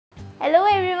Hello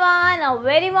everyone, a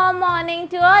very warm morning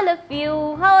to all of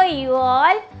you. How are you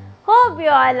all? Hope you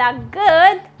all are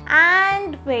good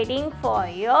and waiting for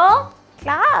your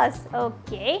class.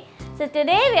 Okay, so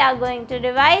today we are going to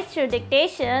revise through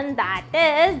dictation, that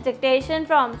is dictation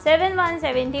from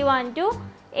 7171 to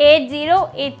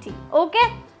 8080.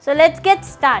 Okay, so let's get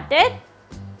started.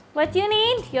 What you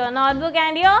need? Your notebook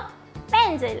and your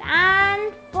pencil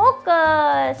and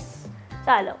focus.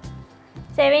 Chalo.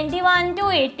 71 to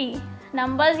 80.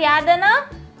 Numbers yaad hai na?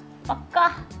 Pakka.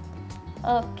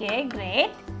 Okay,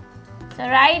 great. So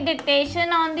write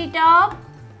dictation on the top.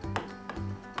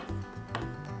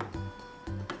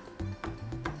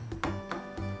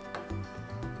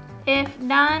 If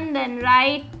done, then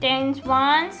write tens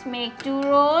once, make 2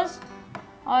 rows,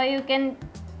 or you can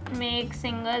make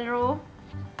single row.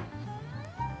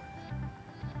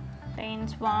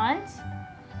 Tens once.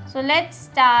 So let's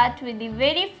start with the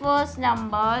very first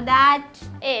number, that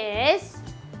is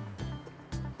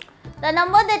the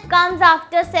number that comes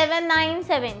after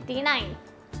 7979.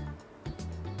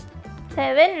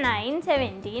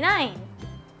 7979.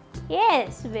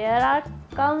 Yes, where our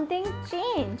counting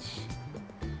change?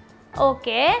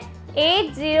 Okay,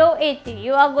 8080.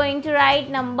 You are going to write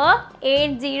number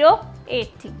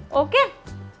 8080. Okay,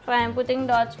 so I am putting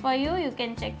dots for you. You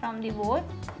can check from the board.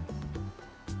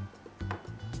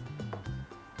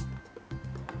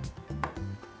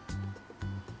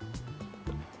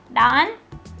 Done.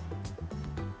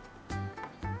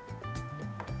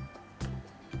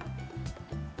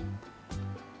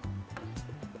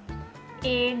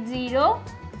 Eight zero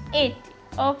 80.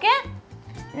 Okay.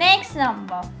 Next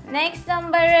number. Next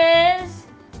number is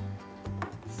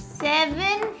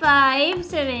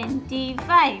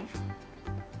 7575.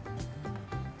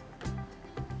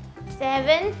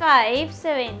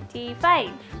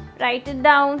 7575. Write it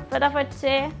down. Fatafat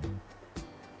se.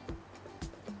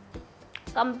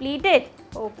 Complete it.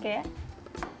 Okay.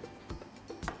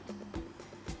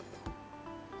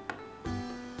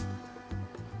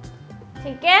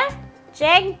 ठीक है?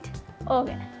 Checked.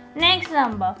 Okay. Next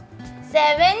number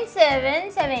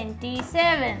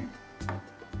 7777.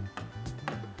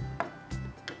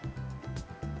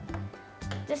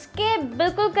 जिसके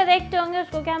बिल्कुल correct होंगे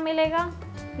उसको क्या मिलेगा?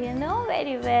 You know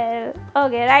very well.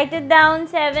 Okay, write it down.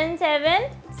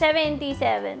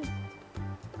 7777.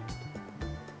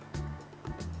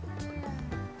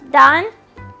 Done.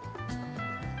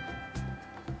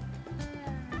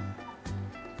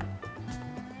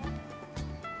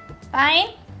 Fine.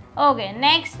 Okay,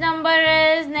 next number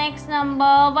is one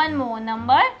more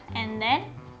number and then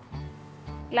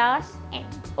class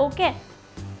ends. Okay.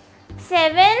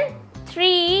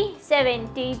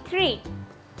 7373.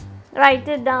 Write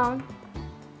it down.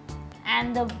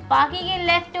 And the baki ke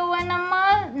leftover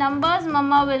numbers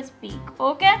mama will speak.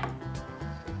 Okay.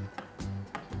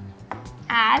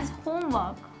 As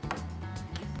homework.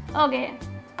 Okay.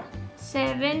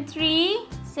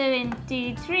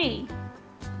 7373.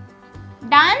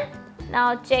 Done.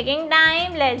 Now checking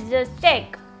time. Let's just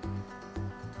check.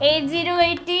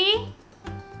 8080.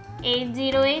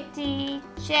 8080.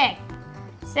 Check.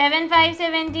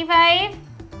 7575.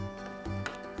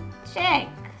 Check.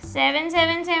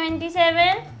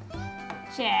 7777.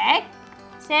 Check.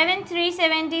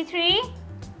 7373.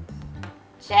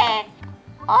 Check.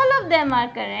 All of them are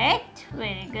correct.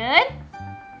 Very good.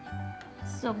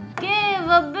 So give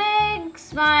a big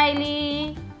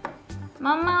smiley.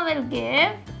 Mama will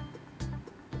give.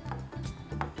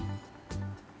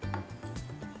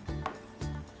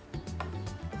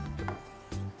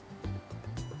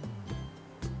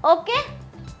 Okay.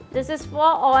 This is for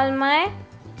all my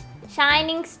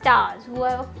shining stars who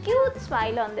have a cute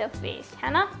smile on their face.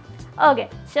 है ना? Okay.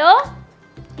 So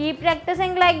keep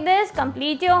practicing like this.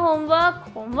 Complete your homework.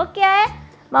 Homework क्या है?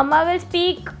 Mama will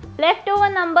speak leftover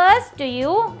numbers to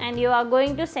you and you are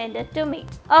going to send it to me.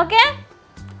 Okay?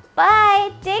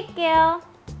 Bye. Take care.